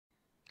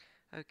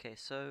Okay,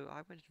 so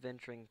I went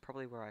adventuring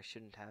probably where I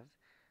shouldn't have.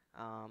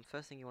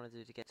 First thing you want to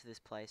do to get to this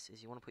place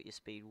is you want to put your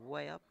speed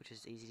way up, which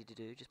is easy to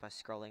do just by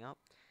scrolling up,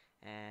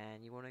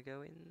 and you want to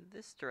go in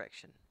this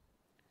direction,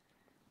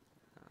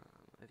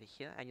 over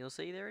here, and you'll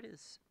see there it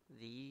is,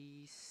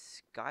 the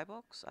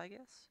skybox, I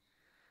guess.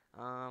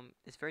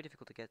 It's very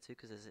difficult to get to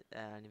because there's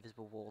an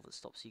invisible wall that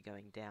stops you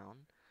going down.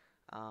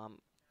 Um,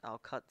 I'll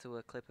cut to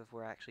a clip of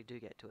where I actually do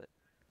get to it.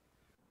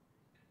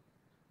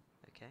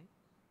 Okay.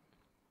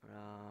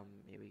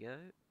 Here we go.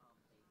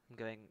 I'm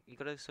going. You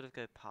gotta sort of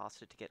go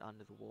past it to get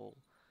under the wall.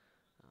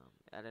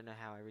 I don't know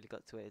how I really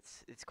got to it.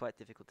 It's quite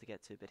difficult to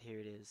get to, but here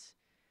it is.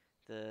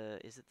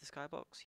 Is it the skybox?